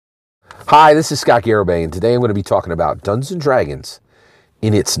Hi, this is Scott Garibay, and today I'm going to be talking about Dungeons & Dragons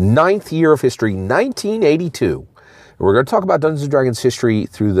in its 9th year of history, 1982. And we're going to talk about Dungeons & Dragons history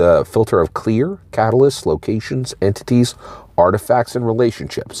through the filter of clear, catalysts, locations, entities, artifacts, and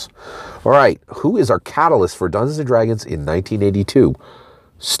relationships. All right, who is our catalyst for Dungeons & Dragons in 1982?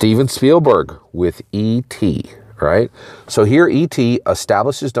 Steven Spielberg with E.T., right? So here E.T.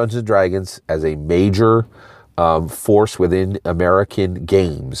 establishes Dungeons & Dragons as a major force within American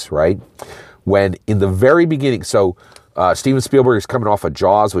games, right? When in the very beginning, so Steven Spielberg is coming off of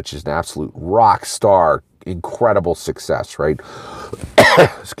Jaws, which is an absolute rock star, incredible success, right?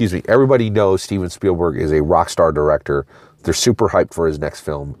 Excuse me. Everybody knows Steven Spielberg is a rock star director. They're super hyped for his next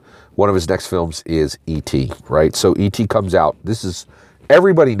film. One of his next films is E.T., right? So E.T. comes out.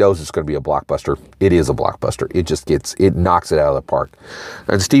 Everybody knows it's going to be a blockbuster. It is a blockbuster. It knocks it out of the park.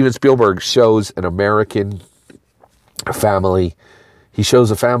 And Steven Spielberg shows an American family. He shows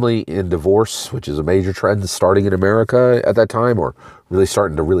a family in divorce, which is a major trend starting in America at that time, or really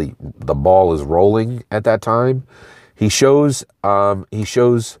starting to the ball is rolling at that time. He shows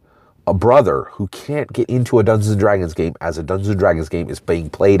a brother who can't get into a Dungeons & Dragons game as a Dungeons & Dragons game is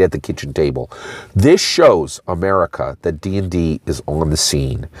being played at the kitchen table. This shows America that D&D is on the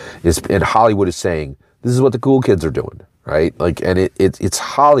scene. And Hollywood is saying, this is what the cool kids are doing, right? It's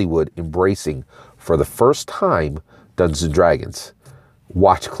Hollywood embracing for the first time Dungeons & Dragons.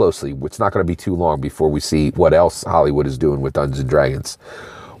 Watch closely. It's not going to be too long before we see what else Hollywood is doing with Dungeons & Dragons.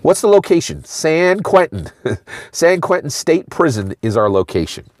 What's the location? San Quentin. San Quentin State Prison is our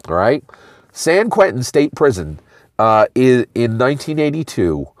location, all right? San Quentin State Prison in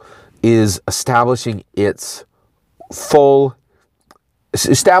 1982 is establishing its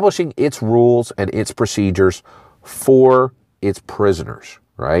rules and its procedures for its prisoners,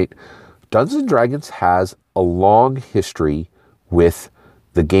 right? Dungeons & Dragons has a long history with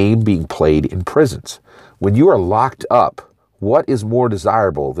the game being played in prisons. When you are locked up, what is more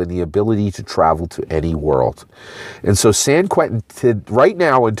desirable than the ability to travel to any world? And so San Quentin, right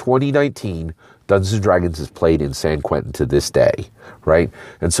now in 2019, Dungeons & Dragons is played in San Quentin to this day, right?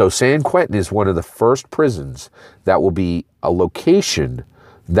 And so San Quentin is one of the first prisons that will be a location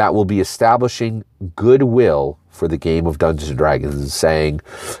that will be establishing goodwill for the game of Dungeons & Dragons, and saying,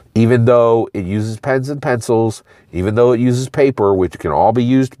 even though it uses pens and pencils, even though it uses paper, which can all be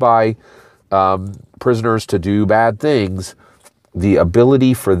used by prisoners to do bad things, the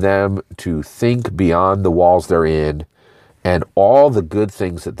ability for them to think beyond the walls they're in and all the good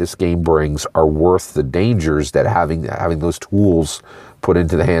things that this game brings are worth the dangers that having those tools put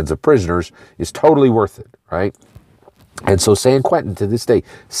into the hands of prisoners is totally worth it, right? And so San Quentin to this day,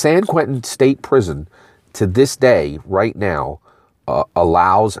 San Quentin State Prison to this day, right now,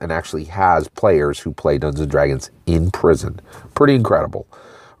 allows and actually has players who play Dungeons & Dragons in prison. Pretty incredible.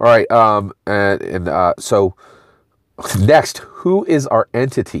 All right, so next, who is our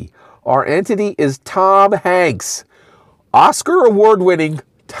entity? Our entity is Tom Hanks. Oscar award-winning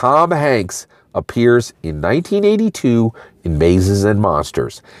Tom Hanks appears in 1982 in Mazes and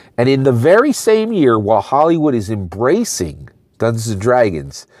Monsters. And in the very same year, while Hollywood is embracing Dungeons &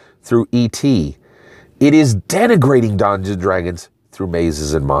 Dragons through E.T., it is denigrating Dungeons & Dragons through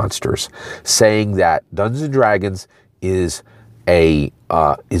Mazes and Monsters, saying that Dungeons & Dragons is a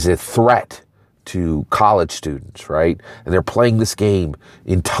threat to college students, right? And they're playing this game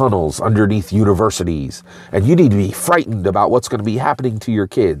in tunnels underneath universities, and you need to be frightened about what's going to be happening to your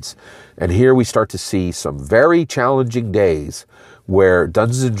kids. And here we start to see some very challenging days where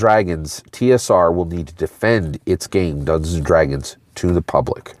Dungeons & Dragons TSR will need to defend its game, Dungeons & Dragons, to the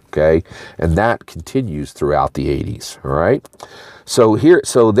public, okay? And that continues throughout the 80s, all right?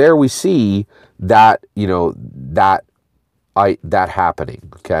 So there we see that, that happening,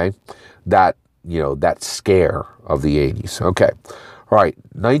 okay? That scare of the 80s. Okay. All right.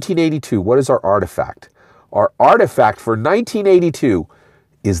 1982. What is our artifact? Our artifact for 1982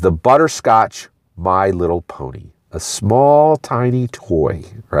 is the Butterscotch My Little Pony, a small, tiny toy,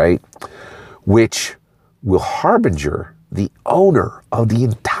 right? Which will harbinger the owner of the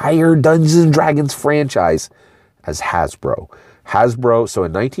entire Dungeons & Dragons franchise as Hasbro. So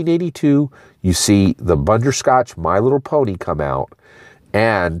in 1982, you see the Butterscotch My Little Pony come out,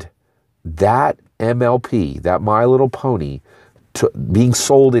 and that MLP, that My Little Pony, being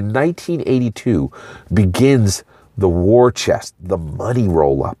sold in 1982, begins the war chest, the money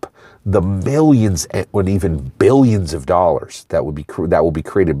roll-up, the millions and even billions of dollars that will be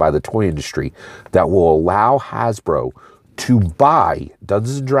created by the toy industry that will allow Hasbro to buy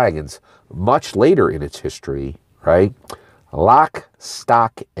Dungeons & Dragons much later in its history, right? Lock,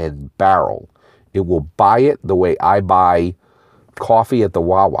 stock, and barrel. It will buy it the way I buy coffee at the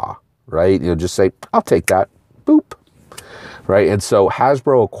Wawa, right? Just say, I'll take that. Boop. Right? And so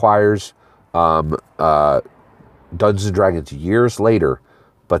Hasbro acquires Dungeons & Dragons years later,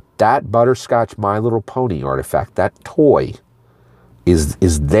 but that Butterscotch My Little Pony artifact, that toy, is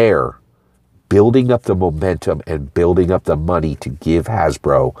there, building up the momentum and building up the money to give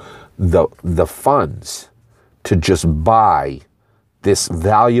Hasbro the funds to just buy this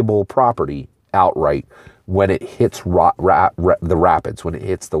valuable property outright when it hits the rapids, when it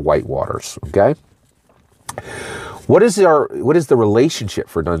hits the whitewaters. Okay. What is the relationship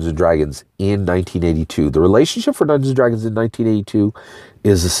for Dungeons & Dragons in 1982? The relationship for Dungeons & Dragons in 1982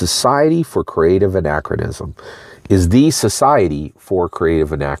 is a society for creative anachronism. Is the Society for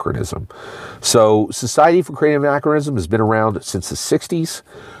Creative Anachronism. So Society for Creative Anachronism has been around since the 60s,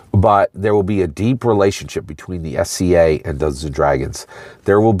 but there will be a deep relationship between the SCA and Dungeons & Dragons.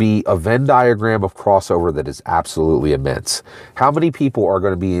 There will be a Venn diagram of crossover that is absolutely immense. How many people are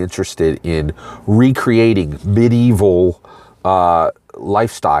going to be interested in recreating medieval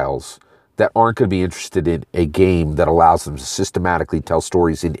lifestyles that aren't going to be interested in a game that allows them to systematically tell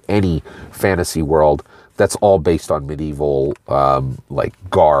stories in any fantasy world that's all based on medieval like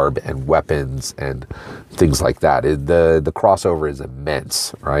garb and weapons and things like that? The crossover is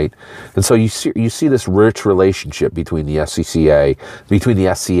immense, right? And so you see this rich relationship between the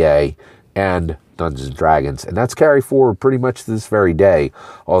SCA and Dungeons & Dragons, and that's carried forward pretty much to this very day.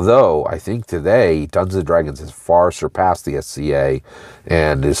 Although I think today Dungeons & Dragons has far surpassed the SCA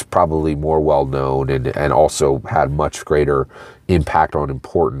and is probably more well known and also had much greater impact on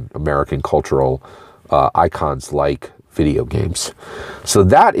important American cultural icons like video games. So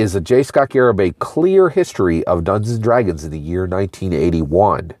that is a J. Scott Garibay clear history of Dungeons & Dragons in the year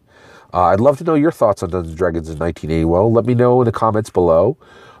 1981. I'd love to know your thoughts on Dungeons & Dragons in 1981. Let me know in the comments below.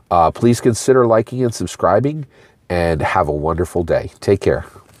 Please consider liking and subscribing, and have a wonderful day. Take care.